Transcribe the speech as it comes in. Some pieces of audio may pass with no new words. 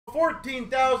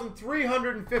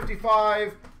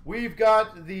14,355. We've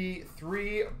got the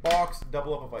 3-box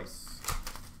double up of ice.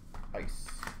 Ice,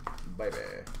 baby.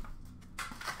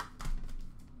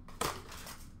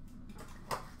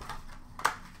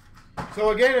 So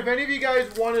again, if any of you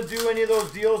guys want to do any of those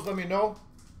deals, let me know.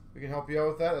 We can help you out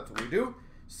with that. That's what we do.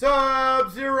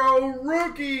 Sub-Zero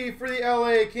rookie for the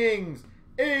LA Kings,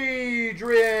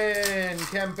 Adrian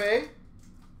Kempe.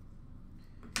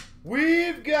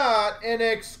 We've got an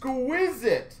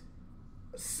exquisite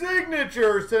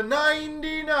signatures to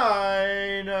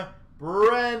 99,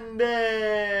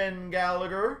 Brendan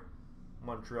Gallagher,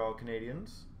 Montreal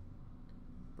Canadiens.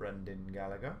 Brendan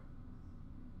Gallagher.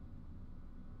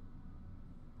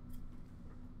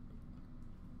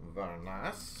 Very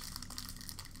nice.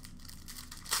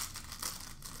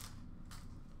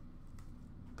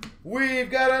 We've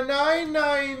got a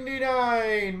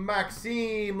 $9.99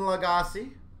 Maxime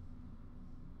Lagacé.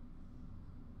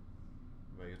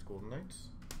 Vegas Golden Knights.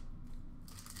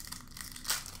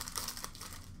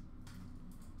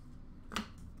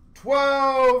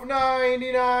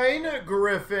 $12.99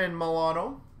 Griffin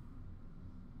Milano.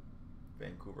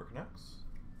 Vancouver Canucks.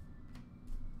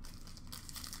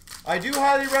 I do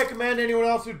highly recommend anyone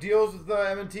else who deals with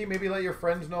M&T, maybe let your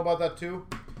friends know about that too.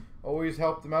 Always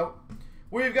help them out.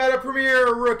 We've got a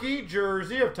Premier rookie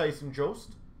jersey of Tyson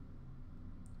Jost.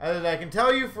 As I can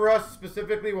tell you, for us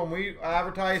specifically, when we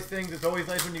advertise things, it's always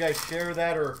nice when you guys share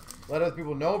that or let other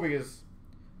people know because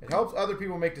it helps other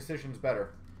people make decisions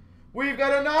better. We've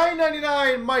got a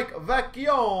 $9.99 Mike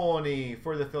Vecchione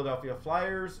for the Philadelphia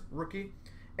Flyers rookie.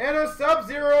 And a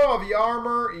Sub-Zero of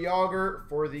Jaromir Jagr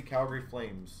for the Calgary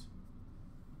Flames.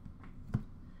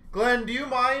 Glenn, do you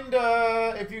mind,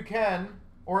 if you can,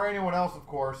 or anyone else, of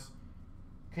course,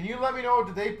 can you let me know,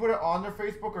 did they put it on their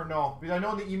Facebook or no? Because I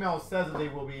know in the email it says that they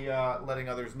will be letting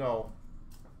others know.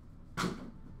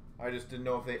 I just didn't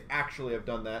know if they actually have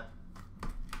done that.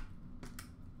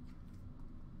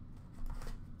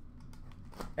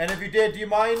 And if you did, do you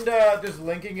mind just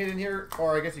linking it in here?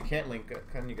 Or I guess you can't link it.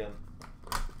 Can you get?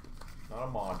 Not a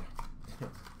mod.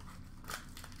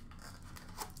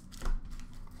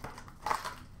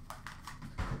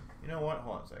 You know what?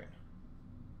 Hold on a second.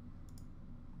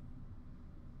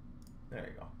 There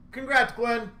you go. Congrats,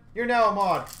 Glenn. You're now a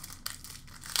mod.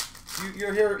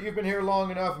 You're here. You've been here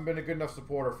long enough and been a good enough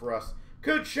supporter for us.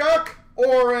 Kachuk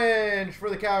orange for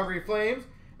the Calgary Flames.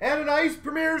 And a nice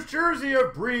Premier's jersey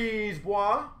of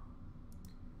Brisebois.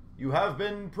 You have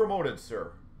been promoted,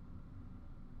 sir.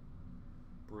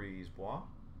 Brisebois.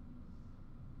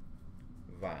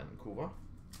 Vancouver.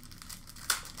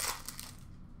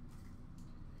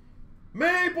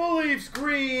 Maple Leafs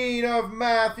green of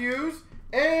Matthews.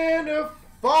 And a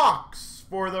Fox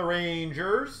for the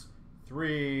Rangers.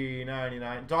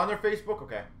 $3.99. It's on their Facebook?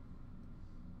 Okay.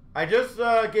 I just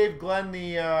gave Glenn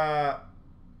the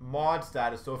mod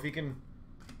status, so if he can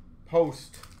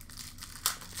post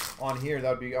on here,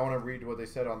 that would be, I want to read what they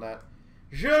said on that.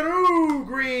 Giroux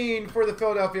green for the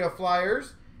Philadelphia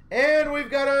Flyers. And we've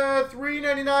got a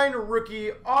 $3.99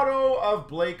 rookie auto of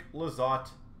Blake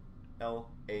Lizotte, LA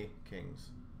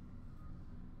Kings.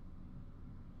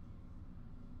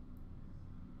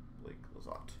 Blake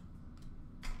Lizotte.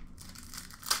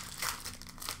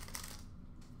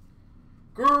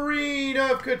 Green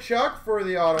of Kachuk for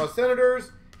the Ottawa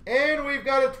Senators. And we've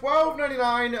got a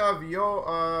 $12.99 of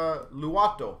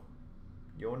Luato.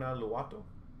 Yona Luato.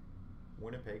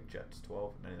 Winnipeg Jets,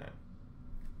 $12.99.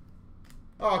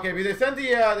 Oh, okay, but they sent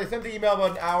the email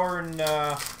about an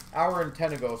hour and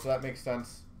 10 ago, so that makes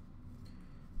sense.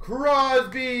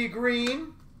 Crosby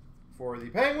green for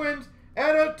the Penguins,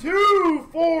 and a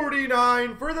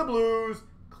 $2.49 for the Blues.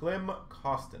 Klim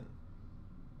Kostin.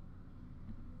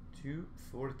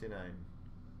 $2.49.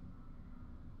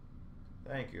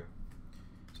 Thank you.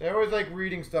 So I always like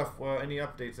reading stuff. Any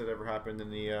updates that ever happened in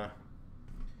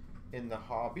the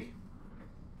hobby.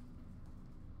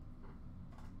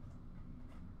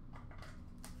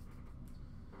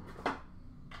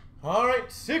 All right,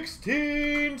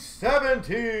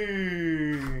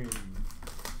 16-17.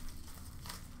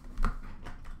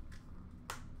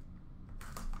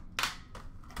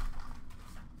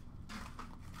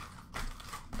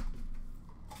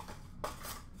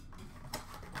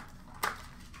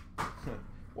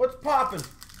 What's poppin'?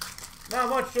 Not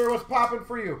much, sir. What's poppin'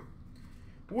 for you?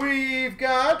 We've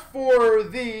got for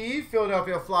the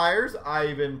Philadelphia Flyers,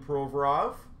 Ivan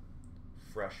Provorov.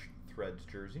 Fresh Threads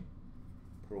jersey.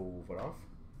 Provorov.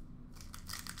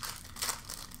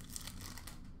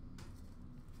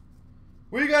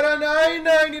 We got a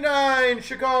 $9.99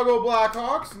 Chicago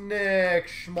Blackhawks, Nick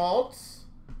Schmaltz.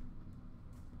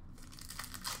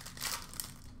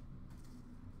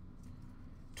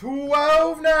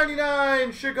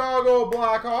 $12.99 Chicago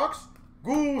Blackhawks,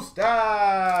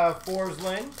 Gustav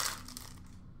Forsling.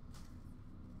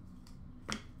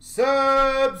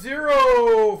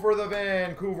 Sub-Zero for the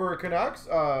Vancouver Canucks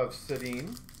of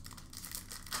Sedin.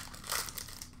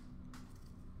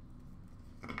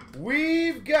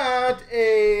 We've got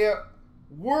a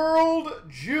World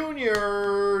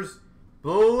Juniors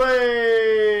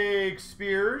Blake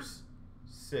Spears,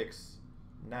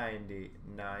 $6.99.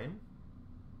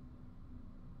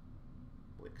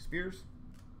 Blake Spears.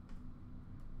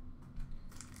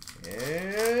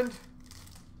 And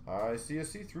I see a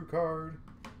see-through card.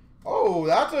 Oh,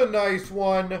 that's a nice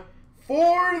one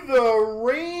for the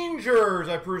Rangers.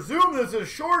 I presume this is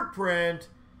short print.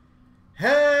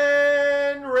 Henrik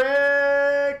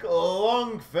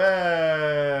Lundqvist.